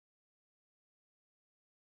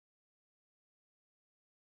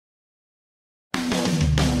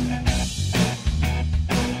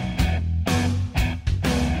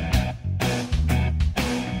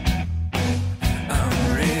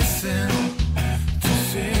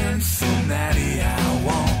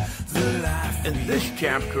this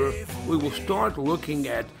chapter, we will start looking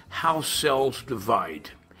at how cells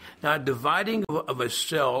divide. Now, dividing of a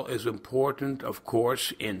cell is important, of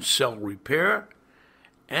course, in cell repair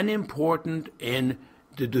and important in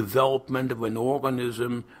the development of an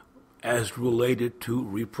organism as related to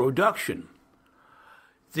reproduction.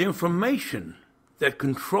 The information that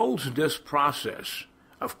controls this process,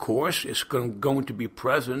 of course, is going to be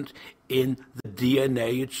present in the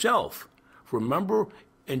DNA itself. Remember,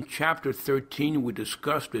 in Chapter 13, we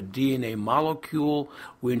discussed the DNA molecule.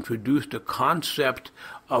 We introduced the concept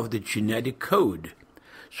of the genetic code.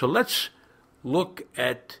 So let's look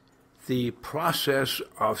at the process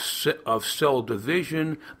of cell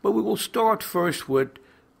division, but we will start first with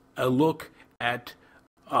a look at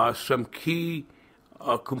some key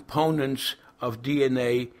components of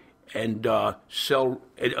DNA and of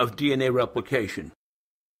DNA replication.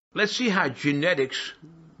 Let's see how genetics,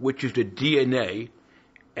 which is the DNA,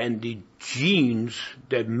 and the genes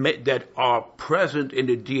that are present in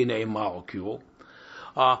the DNA molecule.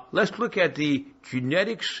 Let's look at the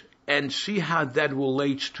genetics and see how that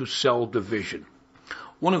relates to cell division.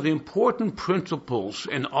 One of the important principles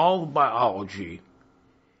in all biology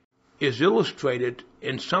is illustrated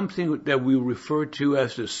in something that we refer to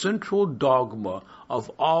as the central dogma of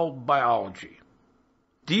all biology.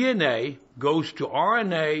 DNA goes to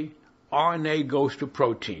RNA, RNA goes to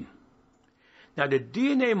protein. Now, the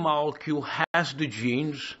DNA molecule has the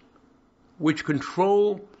genes which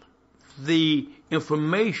control the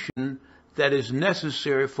information that is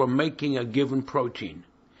necessary for making a given protein.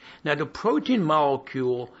 Now, the protein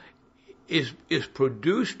molecule is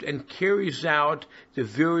produced and carries out the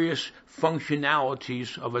various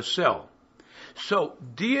functionalities of a cell. So,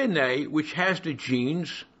 DNA, which has the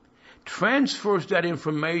genes, transfers that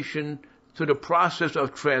information to the process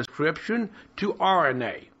of transcription to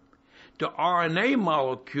RNA. The RNA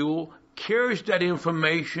molecule carries that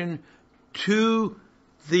information to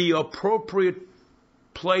the appropriate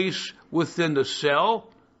place within the cell,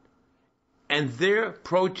 and there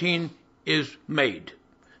protein is made.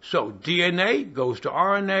 So DNA goes to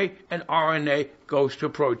RNA, and RNA goes to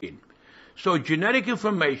protein. So genetic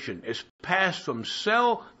information is passed from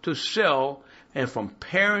cell to cell and from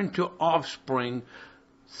parent to offspring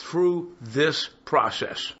through this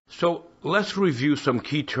process. So let's review some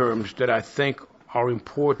key terms that I think are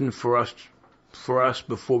important for us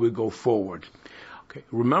before we go forward. Okay.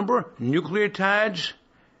 Remember, nucleotides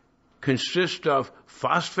consist of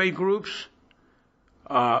phosphate groups,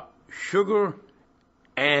 sugar,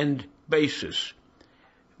 and bases.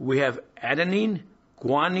 We have adenine,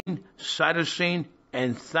 guanine, cytosine,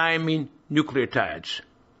 and thymine nucleotides.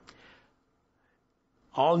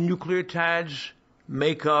 All nucleotides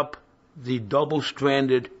make up the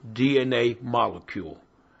double-stranded DNA molecule.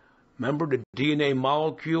 Remember, the DNA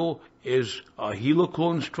molecule is a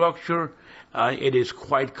helical in structure. It is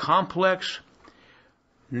quite complex.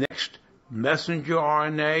 Next, messenger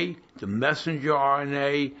RNA. The messenger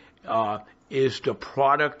RNA is the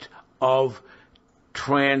product of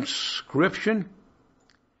transcription.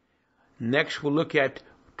 Next, we'll look at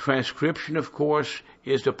transcription, of course,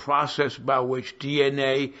 is the process by which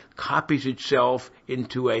DNA copies itself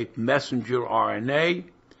into a messenger RNA.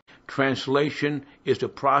 Translation is the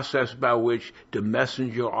process by which the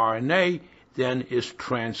messenger RNA then is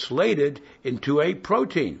translated into a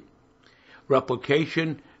protein.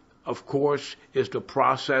 Replication, of course, is the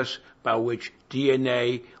process by which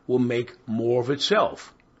DNA will make more of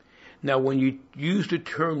itself. Now, when you use the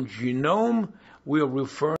term genome, we are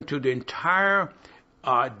referring to the entire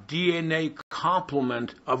DNA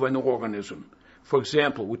complement of an organism. For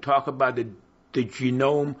example, we talk about the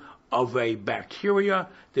genome of a bacteria,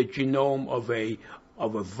 the genome of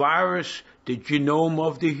a virus, the genome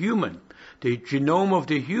of the human. The genome of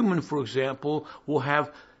the human, for example, will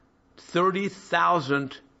have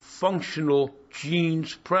 30,000 functional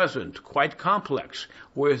genes present, quite complex,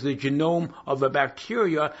 whereas the genome of a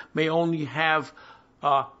bacteria may only have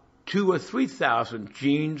 2,000 or 3,000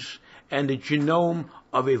 genes, and the genome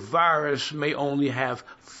of a virus may only have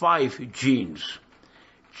 5 genes.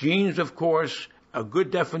 Genes, of course, a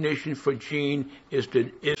good definition for gene is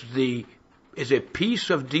a piece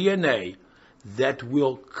of DNA that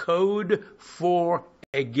will code for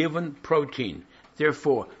a given protein.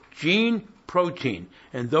 Therefore, gene, protein,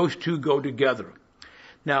 and those two go together.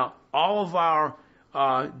 Now, all of our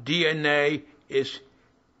DNA is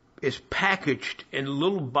packaged in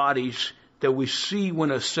little bodies that we see when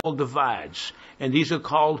a cell divides, and these are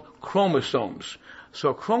called chromosomes. So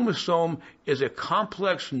a chromosome is a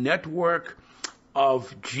complex network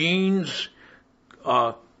of genes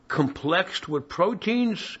complexed with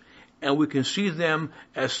proteins and we can see them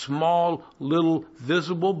as small, little,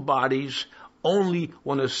 visible bodies only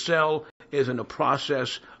when a cell is in a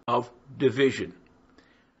process of division.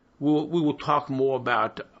 We will talk more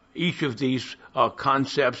about each of these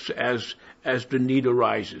concepts as the need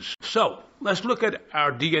arises. So, let's look at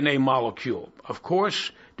our DNA molecule. Of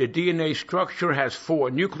course, the DNA structure has 4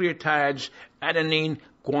 nucleotides: adenine,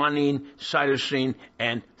 guanine, cytosine,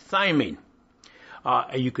 and thymine.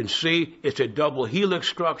 And you can see it's a double helix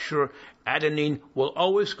structure. Adenine will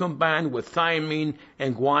always combine with thymine,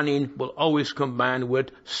 and guanine will always combine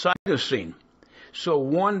with cytosine. So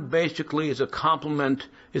one basically is a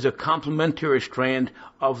complementary strand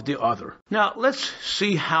of the other. Now let's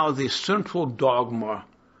see how the central dogma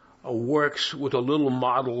works with a little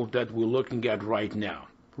model that we're looking at right now.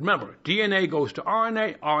 Remember, DNA goes to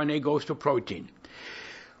RNA, RNA goes to protein.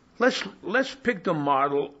 Let's pick the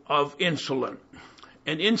model of insulin.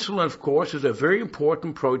 And insulin, of course, is a very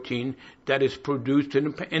important protein that is produced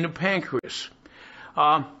in the pancreas.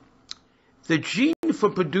 The gene for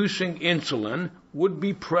producing insulin would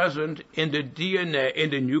be present in the DNA, in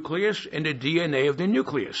the nucleus, in the DNA of the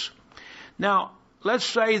nucleus. Now, let's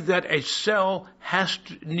say that a cell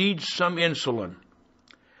needs some insulin.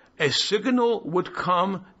 A signal would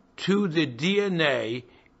come to the DNA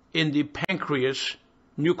in the pancreas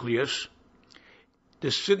nucleus.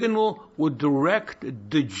 The signal would direct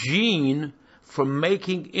the gene for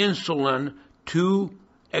making insulin to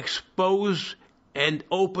expose and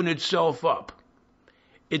open itself up.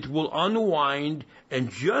 It will unwind,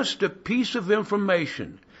 and just a piece of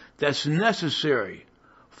information that's necessary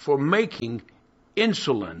for making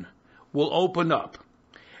insulin will open up.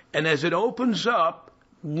 And as it opens up,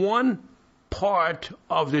 one part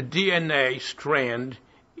of the DNA strand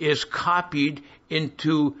is copied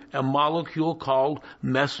into a molecule called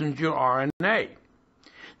messenger RNA.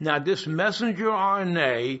 Now, this messenger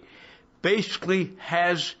RNA basically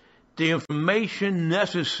has the information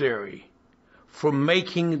necessary for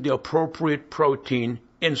making the appropriate protein,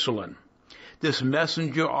 insulin. This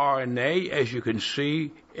messenger RNA, as you can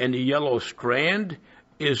see in the yellow strand,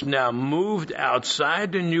 is now moved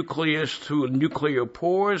outside the nucleus through nuclear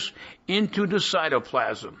pores into the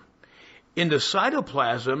cytoplasm. In the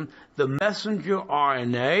cytoplasm, the messenger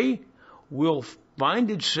RNA will bind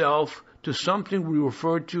itself to something we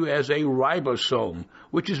refer to as a ribosome,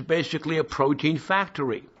 which is basically a protein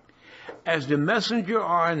factory. As the messenger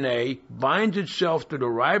RNA binds itself to the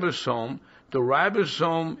ribosome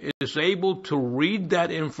is able to read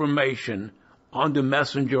that information on the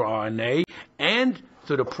messenger RNA, and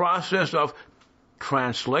through the process of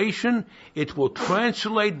translation, it will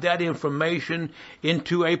translate that information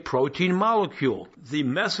into a protein molecule. The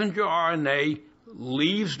messenger RNA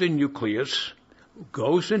leaves the nucleus,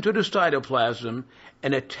 goes into the cytoplasm,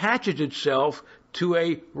 and attaches itself to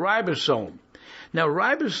a ribosome. Now,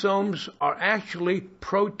 ribosomes are actually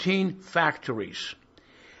protein factories.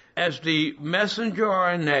 As the messenger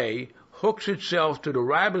RNA hooks itself to the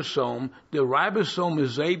ribosome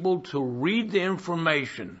is able to read the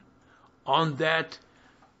information on that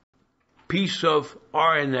piece of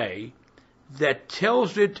RNA that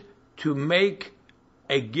tells it to make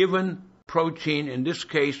a given protein, in this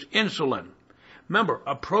case, insulin. Remember,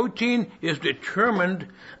 a protein is determined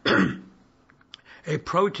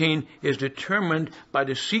by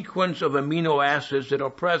the sequence of amino acids that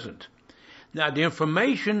are present. Now, the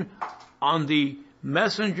information on the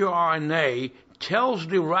messenger RNA tells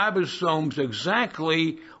the ribosomes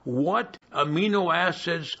exactly what amino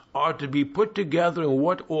acids are to be put together in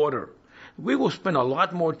what order. We will spend a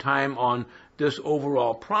lot more time on this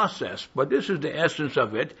overall process, but this is the essence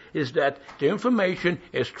of it, is that the information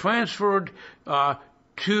is transferred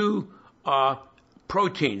to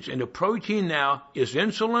proteins, and the protein now is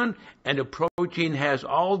insulin, and the protein has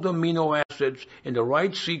all the amino acids in the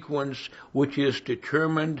right sequence, which is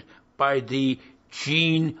determined by the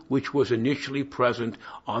gene which was initially present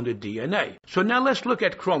on the DNA. So now let's look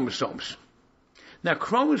at chromosomes. Now,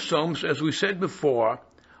 chromosomes, as we said before,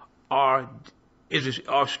 are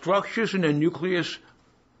structures in the nucleus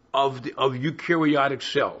of eukaryotic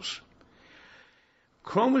cells.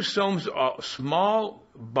 Chromosomes are small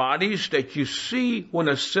bodies that you see when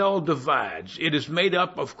a cell divides. It is made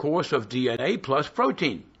up, of course, of DNA plus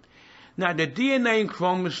protein. Now, the DNA in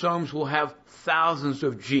chromosomes will have thousands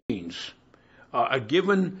of genes. A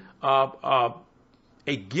given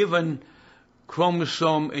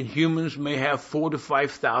chromosome in humans may have 4,000 to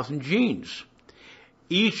 5,000 genes.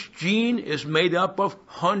 Each gene is made up of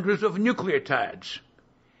hundreds of nucleotides.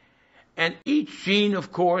 And each gene,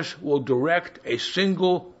 of course, will direct a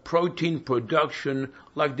single protein production,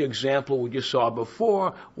 like the example we just saw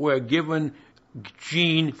before, where a given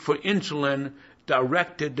gene for insulin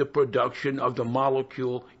directed the production of the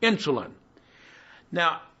molecule insulin.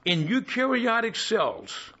 Now, in eukaryotic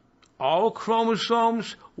cells, all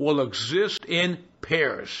chromosomes will exist in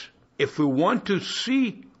pairs. If we want to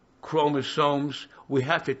see chromosomes, we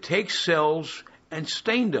have to take cells and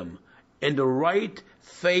stain them in the right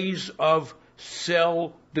phase of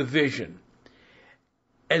cell division.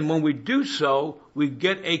 And when we do so, we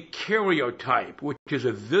get a karyotype, which is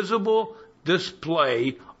a visible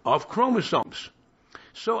display of chromosomes.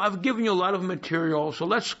 So I've given you a lot of material, so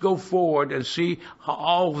let's go forward and see how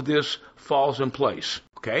all of this falls in place.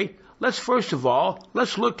 Okay? First of all,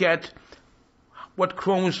 let's look at what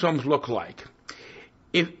chromosomes look like.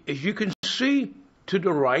 As you can see to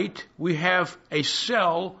the right, we have a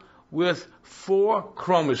cell with 4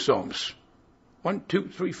 chromosomes. 1, 2,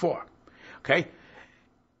 3, 4. Okay?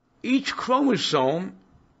 Each chromosome,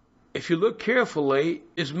 if you look carefully,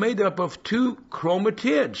 is made up of 2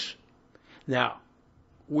 chromatids. Now,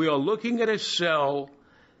 we are looking at a cell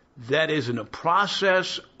that is in a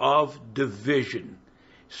process of division.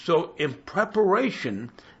 So in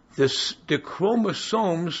preparation, the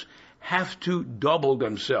chromosomes have to double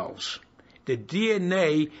themselves. The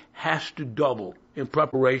DNA has to double in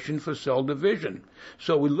preparation for cell division.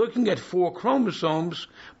 So we're looking at 4 chromosomes,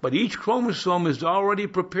 but each chromosome is already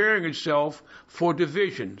preparing itself for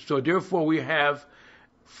division. So therefore we have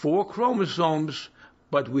 4 chromosomes,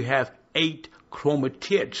 but we have 8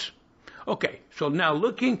 chromatids. Okay, so now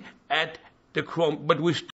looking at the but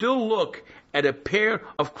we still look at a pair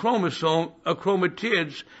of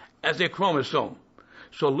chromatids as a chromosome.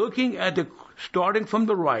 So looking at starting from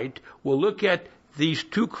the right, we'll look at these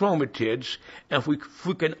 2 chromatids, and if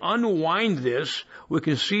we can unwind this, we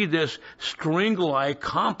can see this string-like,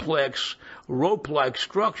 complex, rope-like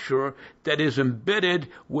structure that is embedded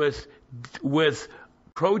with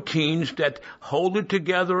proteins that hold it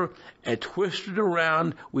together and twist it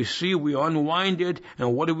around. We unwind it,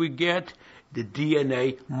 and what do we get? The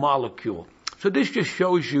DNA molecule. So this just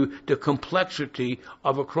shows you the complexity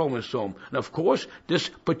of a chromosome. And of course, this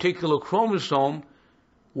particular chromosome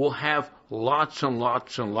will have lots and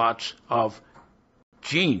lots and lots of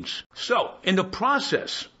genes. So, in the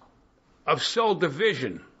process of cell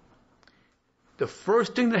division, the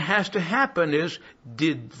first thing that has to happen is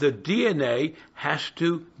the DNA has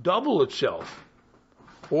to double itself,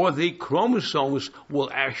 or the chromosomes will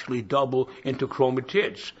actually double into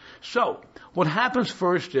chromatids. So, what happens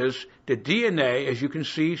first is the DNA, as you can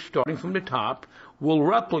see, starting from the top, will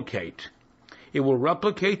replicate. It will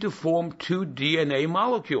replicate to form 2 DNA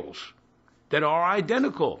molecules that are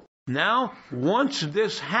identical. Now, once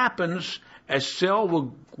this happens, a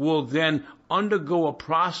cell will then undergo a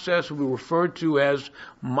process we refer to as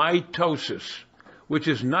mitosis, which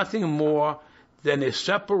is nothing more than a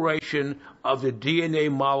separation of the DNA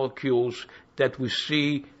molecules that we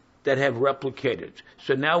see that have replicated.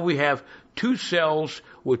 So now we have 2 cells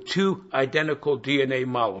with 2 identical DNA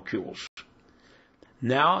molecules.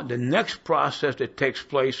 Now, the next process that takes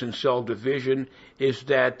place in cell division is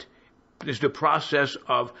the process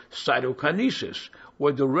of cytokinesis,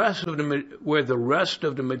 where the rest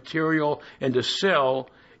of the material in the cell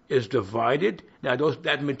is divided. Now,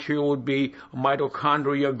 that material would be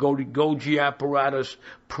mitochondria, Golgi apparatus,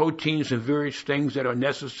 proteins, and various things that are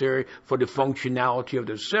necessary for the functionality of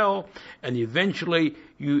the cell, and eventually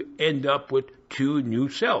you end up with 2 new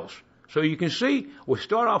cells. So you can see, we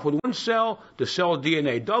start off with 1 cell, the cell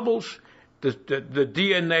DNA doubles, the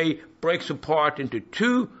DNA breaks apart into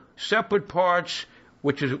 2 separate parts,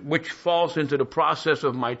 which falls into the process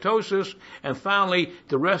of mitosis, and finally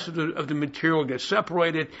the rest of the material gets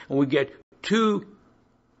separated, and we get 2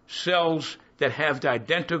 cells that have the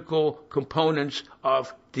identical components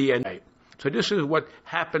of DNA. So this is what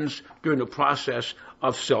happens during the process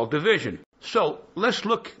of cell division. So let's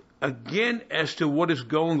look again as to what is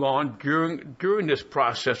going on during this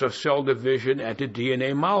process of cell division at the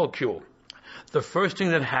DNA molecule. The first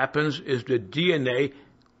thing that happens is the DNA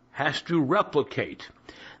has to replicate.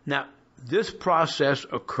 Now, this process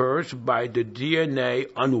occurs by the DNA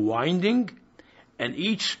unwinding, and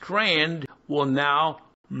each strand will now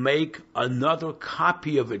make another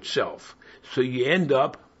copy of itself. So you end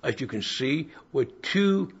up, as you can see, with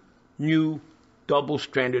 2 new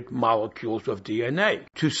double-stranded molecules of DNA.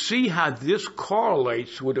 To see how this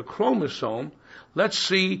correlates with a chromosome,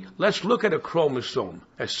 let's look at a chromosome,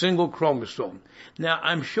 a single chromosome. Now,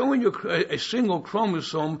 I'm showing you a single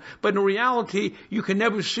chromosome, but in reality, you can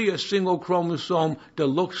never see a single chromosome that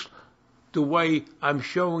looks the way I'm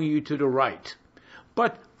showing you to the right.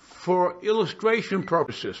 But for illustration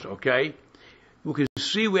purposes, okay, we can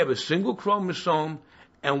see we have a single chromosome,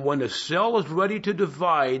 And when the cell is ready to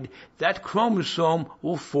divide, that chromosome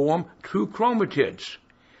will form two chromatids.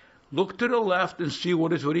 Look to the left and see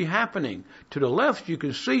what is really happening. To the left, you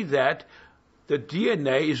can see that the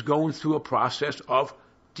DNA is going through a process of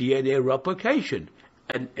DNA replication.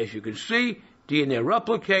 And as you can see, DNA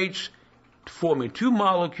replicates, forming two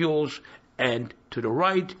molecules, and to the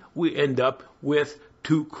right, we end up with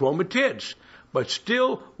two chromatids. But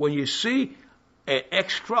still, when you see an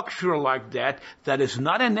X structure like that, that is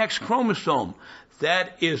not an X chromosome.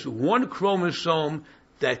 That is one chromosome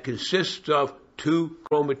that consists of two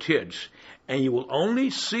chromatids. And you will only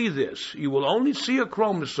see this, you will only see a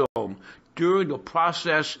chromosome during the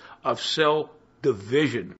process of cell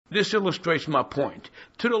division. This illustrates my point.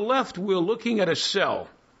 To the left, we're looking at a cell.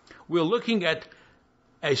 We're looking at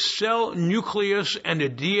a cell nucleus and a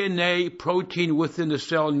DNA protein within the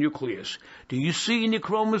cell nucleus. Do you see any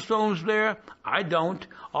chromosomes there? I don't.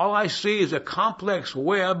 All I see is a complex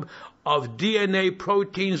web of DNA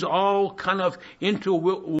proteins all kind of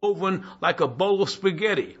interwoven like a bowl of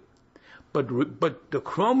spaghetti. But the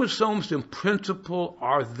chromosomes in principle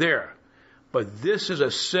are there. But this is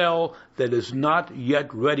a cell that is not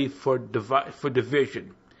yet ready for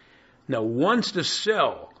division. Now, once the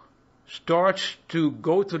cell starts to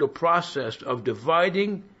go through the process of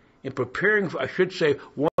dividing and preparing,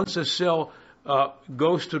 once a cell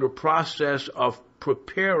goes through the process of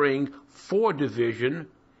preparing for division,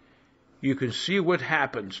 you can see what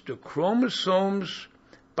happens. The chromosomes,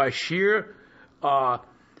 by sheer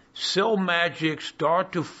cell magic,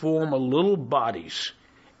 start to form little bodies.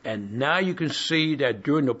 And now you can see that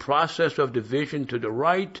during the process of division to the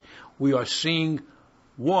right, we are seeing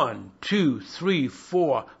 1, 2, 3,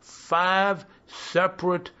 4, 5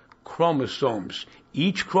 separate chromosomes.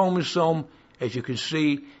 Each chromosome, as you can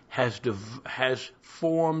see, has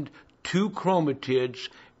formed two chromatids,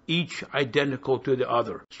 each identical to the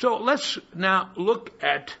other. So let's now look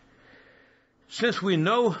at, since we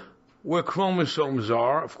know where chromosomes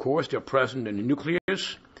are, of course, they're present in the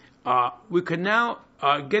nucleus, we can now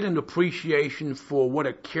get an appreciation for what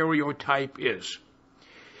a karyotype is.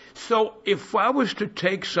 So if I was to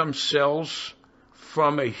take some cells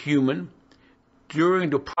from a human during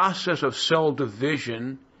the process of cell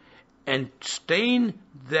division and stain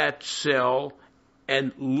that cell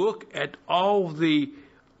and look at all the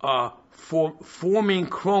forming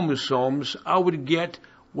chromosomes, I would get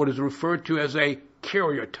what is referred to as a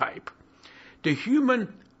karyotype. The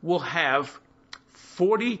human will have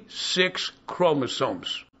 46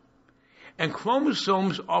 chromosomes. And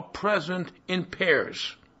chromosomes are present in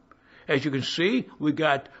pairs. As you can see, we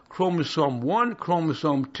got chromosome 1,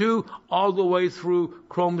 chromosome 2, all the way through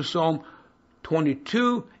chromosome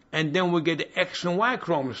 22, and then we get the X and Y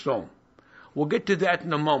chromosome. We'll get to that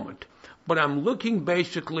in a moment. But I'm looking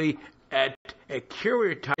basically at a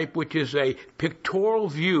karyotype, which is a pictorial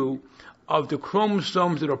view of the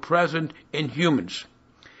chromosomes that are present in humans.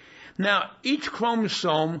 Now, each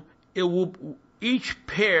chromosome, each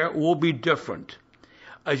pair will be different.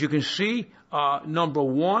 As you can see, number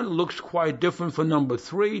 1 looks quite different from number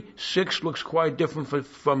 3, 6 looks quite different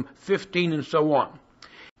from 15, and so on.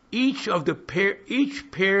 Each pair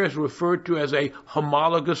is referred to as a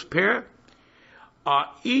homologous pair.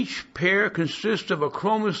 Each pair consists of a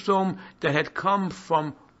chromosome that had come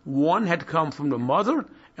from the mother,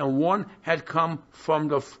 and one had come from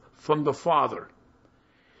the father.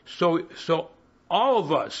 So all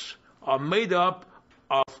of us are made up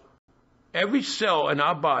of, every cell in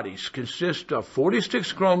our bodies consists of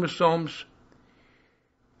 46 chromosomes,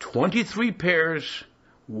 23 pairs,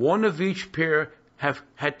 one of each pair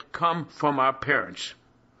had come from our parents.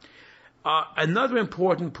 Another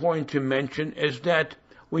important point to mention is that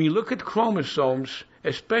when you look at chromosomes,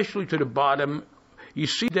 especially to the bottom, you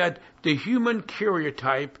see that the human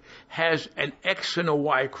karyotype has an X and a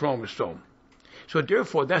Y chromosome. So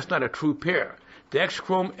therefore, that's not a true pair. The X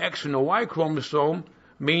and the Y chromosome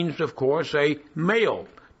means, of course, a male.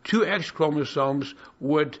 2 X chromosomes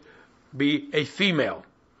would be a female.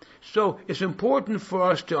 So it's important for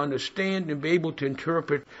us to understand and be able to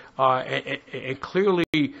interpret and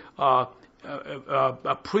clearly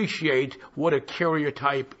appreciate what a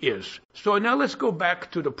karyotype is. So now let's go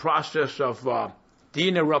back to the process of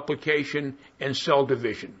DNA replication and cell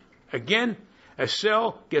division. Again, a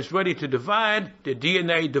cell gets ready to divide, the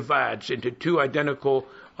DNA divides into 2 identical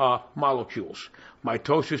molecules.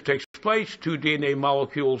 Mitosis takes place, 2 DNA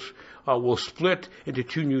molecules will split into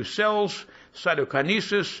 2 new cells.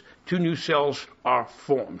 Cytokinesis, 2 new cells are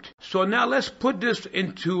formed. So now let's put this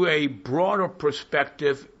into a broader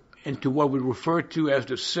perspective, into what we refer to as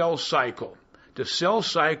the cell cycle. The cell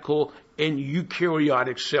cycle in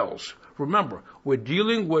eukaryotic cells. Remember, we're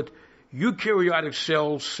dealing with eukaryotic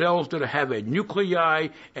cells, cells that have a nuclei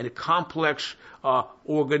and a complex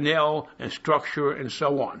organelle and structure and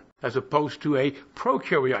so on, as opposed to a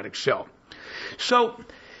prokaryotic cell. So,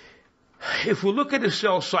 if we look at the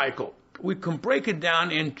cell cycle, we can break it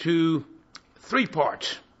down into three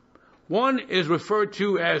parts. One is referred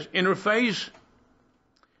to as interphase,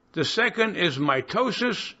 the second is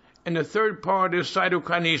mitosis, and the third part is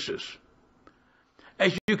cytokinesis.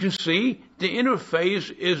 As you can see, the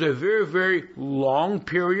interphase is a very, very long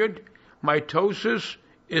period. Mitosis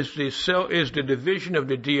is the division of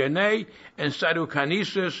the DNA, and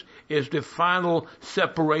cytokinesis is the final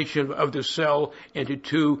separation of the cell into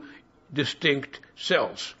two distinct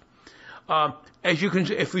cells. As you can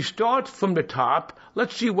see, if we start from the top,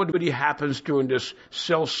 let's see what really happens during this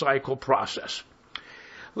cell cycle process.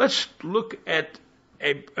 Let's look at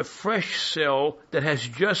a fresh cell that has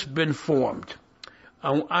just been formed.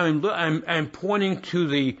 I'm pointing to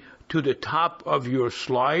the top of your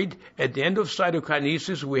slide. At the end of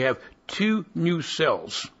cytokinesis, we have two new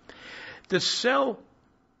cells.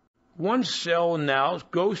 One cell now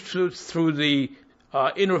goes through the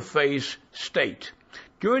interphase state.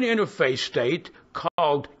 During the interphase state,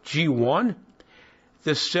 called G1,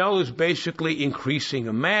 the cell is basically increasing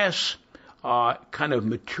in mass, kind of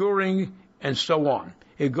maturing, and so on.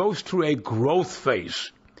 It goes through a growth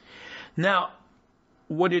phase. Now,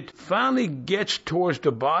 when it finally gets towards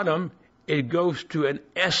the bottom, it goes to an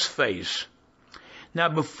S phase. Now,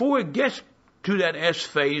 before it gets to that S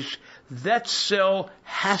phase, that cell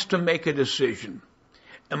has to make a decision.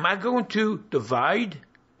 Am I going to divide?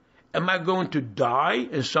 Am I going to die,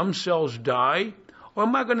 and some cells die? Or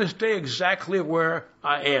am I going to stay exactly where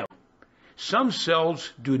I am? Some cells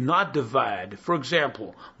do not divide. For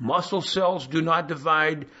example, muscle cells do not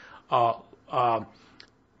divide.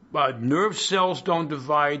 Nerve cells don't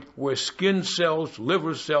divide, where skin cells,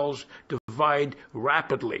 liver cells divide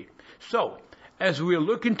rapidly. So, as we're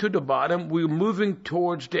looking to the bottom, we're moving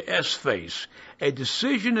towards the S phase. A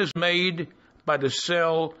decision is made by the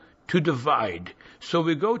cell to divide. So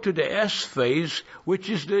we go to the S phase, which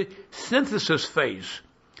is the synthesis phase.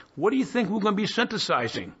 What do you think we're going to be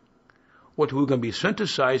synthesizing? What we're going to be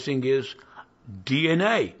synthesizing is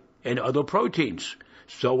DNA and other proteins.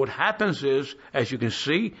 So what happens is, as you can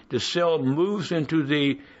see, the cell moves into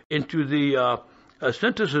the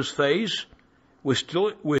synthesis phase. We're still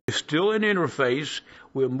in interphase.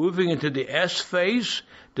 We're moving into the S phase.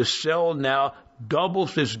 The cell now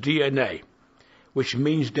doubles its DNA, which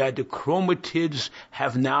means that the chromatids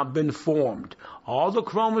have now been formed. All the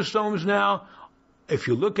chromosomes now, if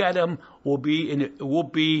you look at them, will be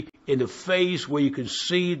in the phase where you can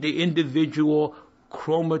see the individual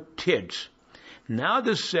chromatids. Now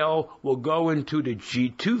the cell will go into the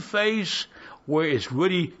G2 phase, where it's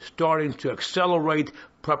really starting to accelerate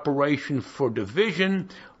preparation for division.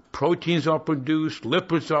 Proteins are produced,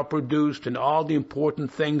 lipids are produced, and all the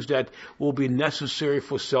important things that will be necessary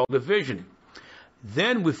for cell division.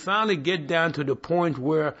 Then we finally get down to the point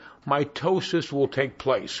where mitosis will take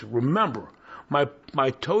place. Remember,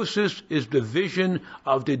 mitosis is division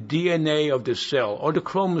of the DNA of the cell, or the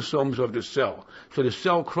chromosomes of the cell. So the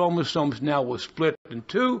cell chromosomes now will split in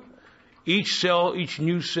two. Each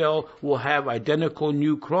new cell will have identical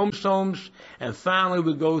new chromosomes. And finally,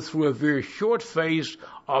 we go through a very short phase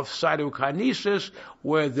of cytokinesis,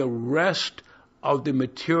 where the rest of the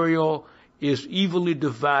material is evenly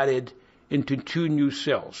divided into two new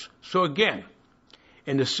cells. So again,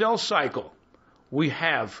 in the cell cycle, we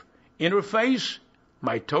have interphase,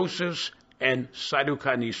 mitosis, and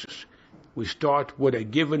cytokinesis. We start with a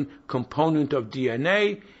given component of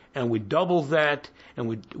DNA, and we double that, and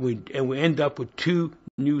we end up with two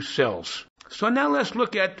new cells. So now let's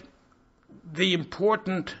look at the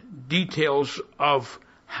important details of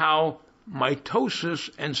how mitosis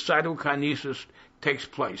and cytokinesis takes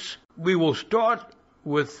place. We will start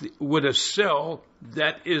with a cell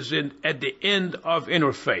that is at the end of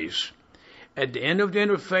interphase. At the end of the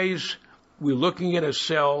interphase, we're looking at a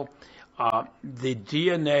cell. The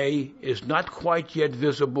DNA is not quite yet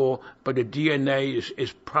visible, but the DNA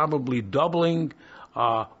is probably doubling.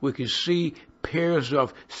 We can see pairs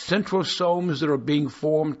of centrosomes that are being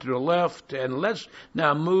formed to the left. And let's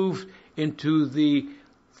now move into the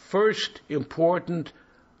first important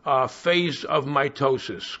phase of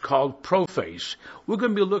mitosis, called prophase. We're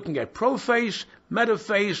going to be looking at prophase,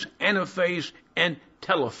 metaphase, anaphase, and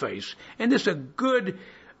telophase. And this is a good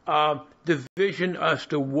division as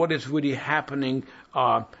to what is really happening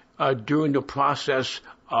during the process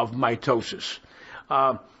of mitosis.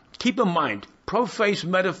 Keep in mind, prophase,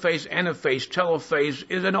 metaphase, anaphase, telophase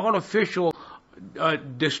is an artificial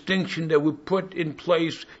distinction that we put in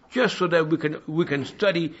place just so that we can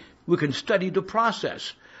study the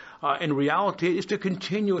process. In reality, it's a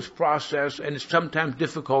continuous process, and it's sometimes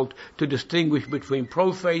difficult to distinguish between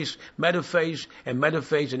prophase, metaphase, and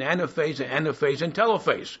anaphase, and anaphase, and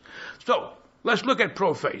telophase. So, let's look at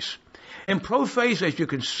prophase. In prophase, as you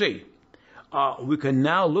can see, we can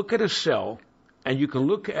now look at a cell, and you can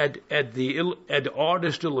look at the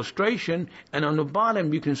artist illustration, and on the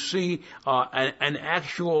bottom you can see an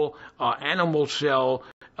actual animal cell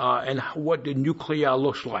and what the nuclei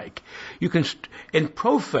looks like. You can in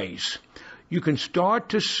prophase, you can start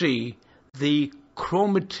to see the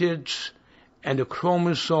chromatids and the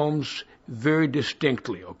chromosomes very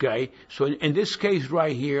distinctly, okay? So in this case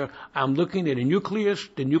right here, I'm looking at a nucleus.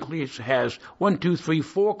 The nucleus has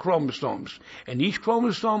 4 chromosomes. And each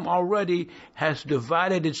chromosome already has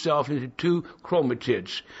divided itself into 2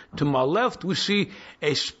 chromatids. To my left, we see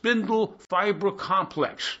a spindle fiber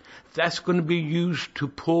complex. That's going to be used to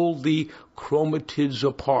pull the chromatids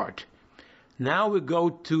apart. Now we go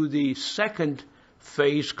to the second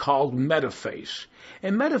phase called metaphase.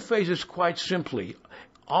 And metaphase is quite simply,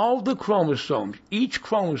 all the chromosomes, each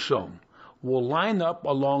chromosome will line up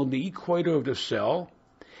along the equator of the cell,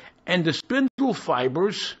 and the spindle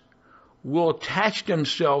fibers will attach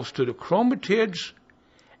themselves to the chromatids,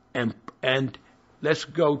 and let's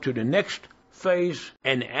go to the next phase.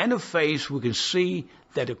 In anaphase, we can see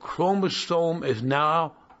that the chromosome is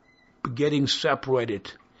now getting separated,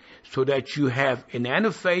 so that you have, in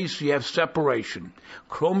anaphase, you have separation.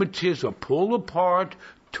 Chromatids are pulled apart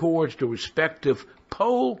towards the respective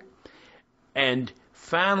pole, and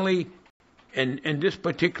finally, in this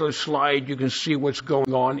particular slide, you can see what's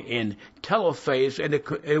going on in telophase,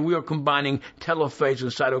 and we are combining telophase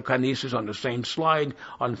and cytokinesis on the same slide,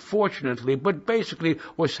 unfortunately, but basically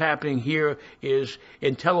what's happening here is,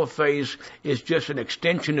 in telophase, is just an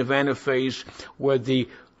extension of anaphase, where the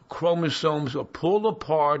chromosomes are pulled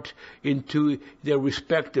apart into their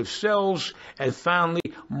respective cells, and finally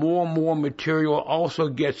more and more material also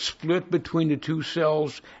gets split between the 2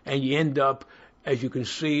 cells, and you end up, as you can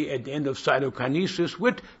see at the end of cytokinesis,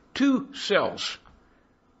 with 2 cells.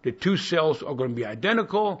 The 2 cells are going to be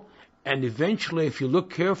identical, and eventually, if you look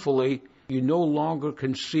carefully, you no longer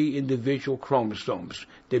can see individual chromosomes.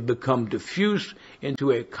 They become diffuse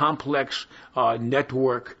into a complex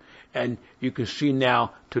network. And you can see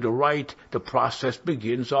now to the right, the process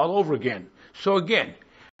begins all over again. So again,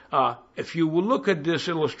 if you will look at this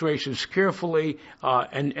illustrations carefully,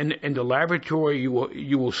 and in the laboratory, you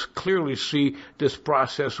will clearly see this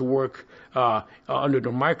process work under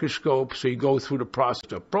the microscope. So you go through the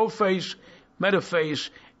process of prophase, metaphase,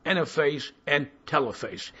 anaphase, and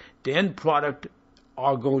telophase. The end product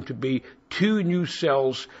are going to be 2 new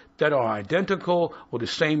cells that are identical with the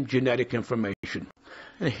same genetic information.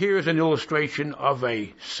 And here's an illustration of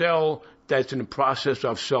a cell that's in the process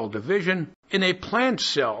of cell division. In a plant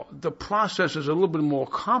cell, the process is a little bit more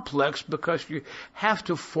complex because you have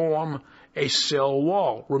to form a cell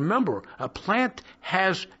wall. Remember, a plant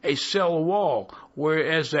has a cell wall,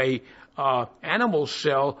 whereas a animal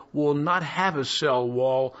cell will not have a cell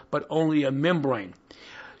wall, but only a membrane.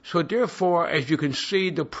 So therefore, as you can see,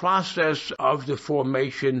 the process of the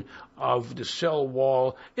formation of the cell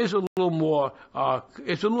wall is a little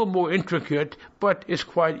more intricate, but it's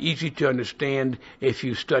quite easy to understand if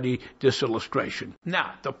you study this illustration.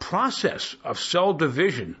 Now, the process of cell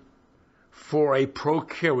division for a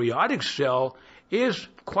prokaryotic cell is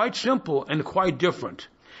quite simple and quite different.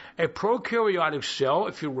 A prokaryotic cell,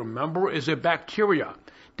 if you remember, is a bacteria.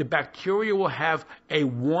 The bacteria will have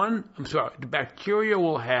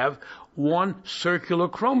one circular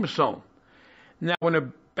chromosome. Now, when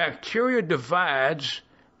a bacteria divides,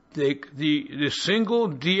 the single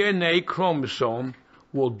DNA chromosome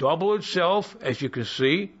will double itself, as you can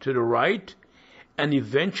see to the right, and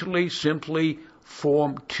eventually simply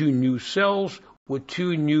form 2 new cells with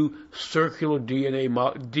 2 new circular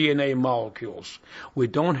DNA molecules. We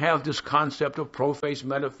don't have this concept of prophase,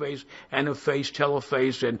 metaphase, anaphase,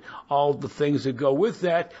 telophase, and all the things that go with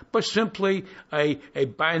that, but simply a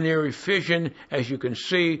binary fission, as you can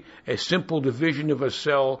see, a simple division of a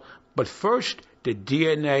cell. But first, the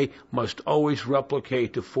DNA must always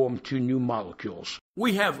replicate to form 2 new molecules.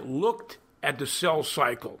 We have looked at the cell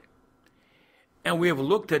cycle, and we have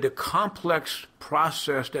looked at the complex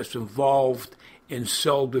process that's involved in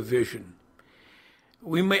cell division.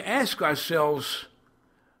 We may ask ourselves,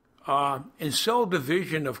 in cell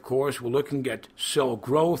division, of course, we're looking at cell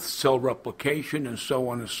growth, cell replication, and so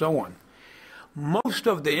on and so on. Most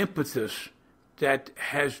of the impetus that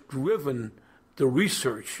has driven the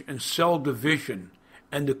research in cell division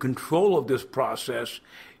and the control of this process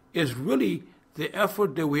is really the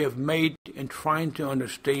effort that we have made in trying to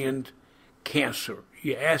understand cancer.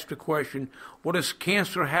 You ask the question, what does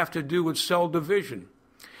cancer have to do with cell division?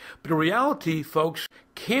 But the reality, folks,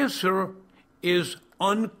 cancer is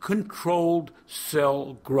uncontrolled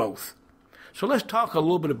cell growth. So let's talk a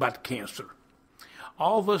little bit about cancer.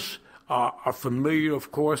 All of us are familiar,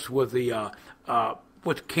 of course, with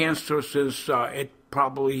with cancer, since it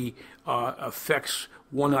probably affects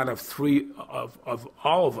 1 out of 3 of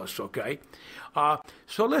all of us, okay?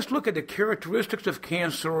 So let's look at the characteristics of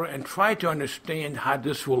cancer and try to understand how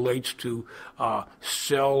this relates to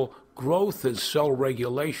cell growth and cell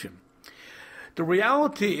regulation. The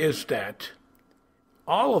reality is that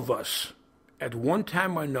all of us, at one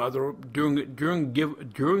time or another, during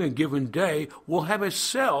a given day, will have a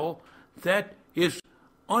cell that is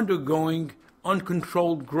undergoing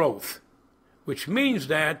uncontrolled growth, which means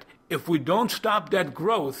that if we don't stop that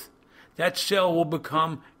growth, that cell will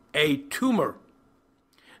become a tumor.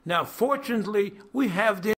 Now, fortunately, we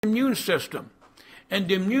have the immune system, and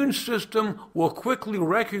the immune system will quickly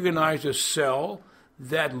recognize a cell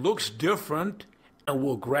that looks different and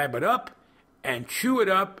will grab it up and chew it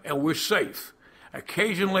up, and we're safe.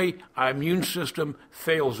 Occasionally, our immune system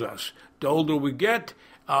fails us. The older we get,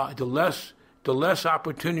 the less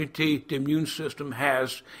opportunity the immune system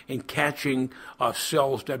has in catching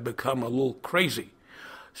cells that become a little crazy.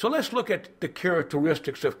 So let's look at the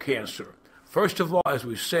characteristics of cancer. First of all, as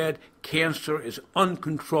we said, cancer is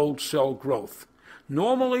uncontrolled cell growth.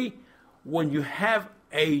 Normally, when you have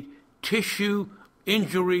a tissue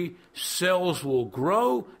injury, cells will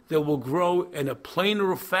grow. They will grow in a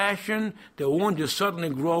planar fashion. They won't just suddenly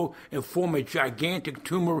grow and form a gigantic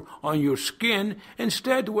tumor on your skin.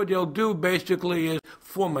 Instead, what they'll do basically is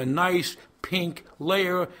form a nice pink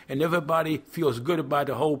layer, and everybody feels good about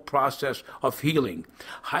the whole process of healing.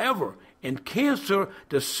 However, in cancer,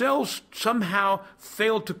 the cells somehow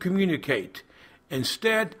fail to communicate.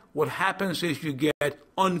 Instead, what happens is you get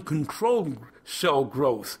uncontrolled cell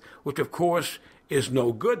growth, which of course is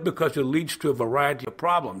no good because it leads to a variety of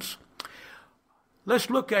problems. Let's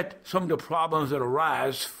look at some of the problems that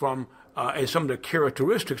arise from and some of the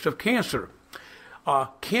characteristics of cancer.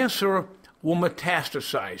 Cancer will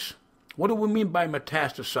metastasize. What do we mean by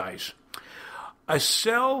metastasize? A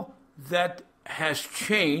cell that has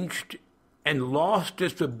changed and lost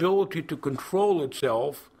its ability to control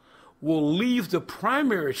itself will leave the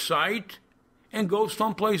primary site and go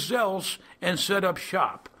someplace else and set up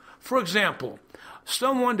shop. For example,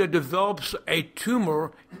 someone that develops a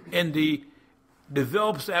tumor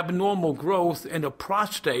develops abnormal growth in the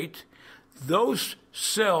prostate, those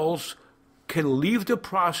cells can leave the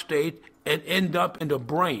prostate and end up in the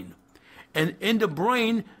brain. And in the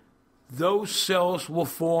brain, those cells will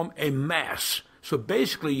form a mass. So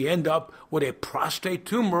basically, you end up with a prostate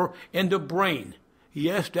tumor in the brain.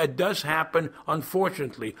 Yes, that does happen,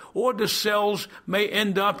 unfortunately. Or the cells may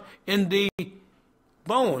end up in the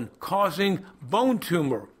bone, causing bone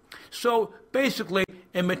tumor. So basically,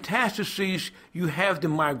 in metastases, you have the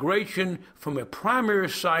migration from a primary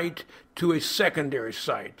site to a secondary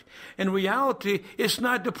site. In reality, it's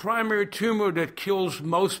not the primary tumor that kills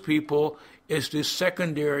most people, it's the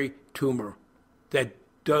secondary tumor that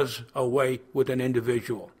does away with an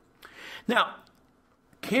individual. Now,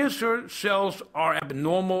 cancer cells are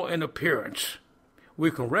abnormal in appearance.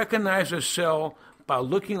 We can recognize a cell by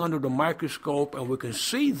looking under the microscope, and we can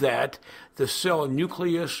see that the cell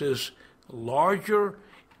nucleus is larger.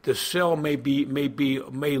 The cell may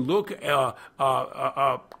look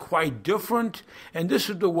quite different, and this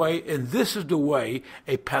is the way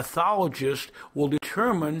a pathologist will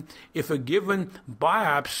determine if a given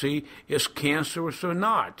biopsy is cancerous or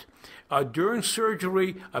not. During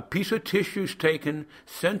surgery, a piece of tissue is taken,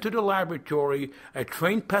 sent to the laboratory. A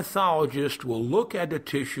trained pathologist will look at the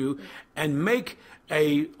tissue and make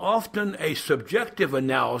often a subjective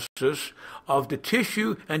analysis of the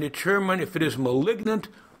tissue and determine if it is malignant,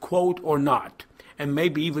 quote, or not, and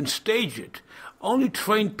maybe even stage it. Only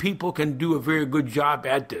trained people can do a very good job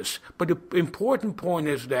at this. But the important point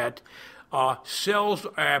is that cells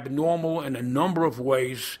are abnormal in a number of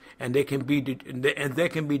ways, and they can be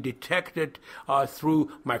detected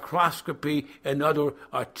through microscopy and other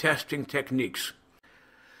testing techniques.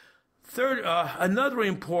 Third, another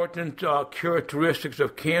important characteristic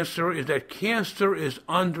of cancer is that cancer is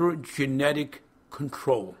under genetic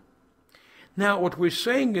control. Now, what we're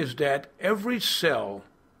saying is that every cell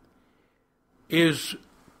is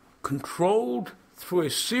controlled through a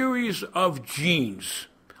series of genes,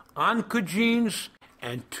 oncogenes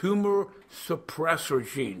and tumor suppressor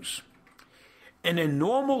genes. In a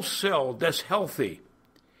normal cell that's healthy,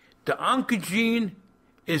 the oncogene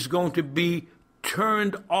is going to be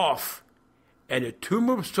turned off, and the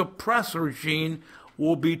tumor suppressor gene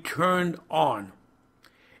will be turned on.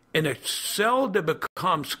 In a cell that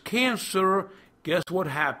becomes cancer, guess what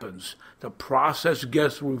happens? The process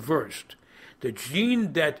gets reversed. The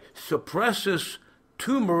gene that suppresses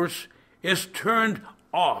tumors is turned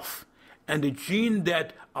off, and the gene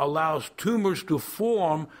that allows tumors to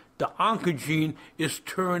form, the oncogene, is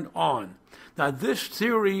turned on. Now, this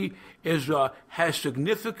theory has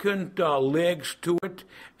significant legs to it,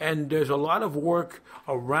 and there's a lot of work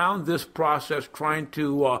around this process trying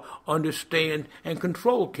to understand and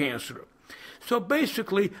control cancer. So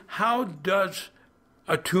basically, how does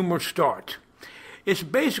a tumor start? It's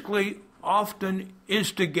basically often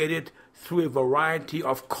instigated through a variety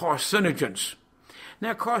of carcinogens.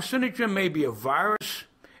 Now, carcinogen may be a virus,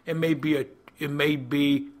 it may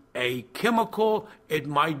be a chemical, it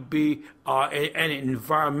might be an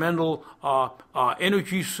environmental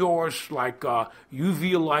energy source like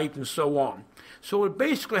UV light and so on. So what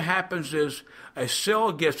basically happens is a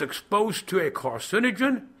cell gets exposed to a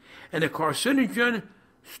carcinogen, and the carcinogen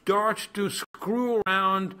starts to screw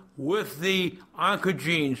around with the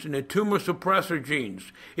oncogenes and the tumor suppressor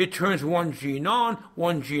genes. It turns one gene on,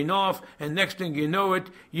 one gene off, and next thing you know it,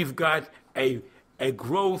 you've got a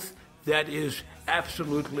growth that is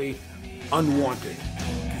absolutely unwanted.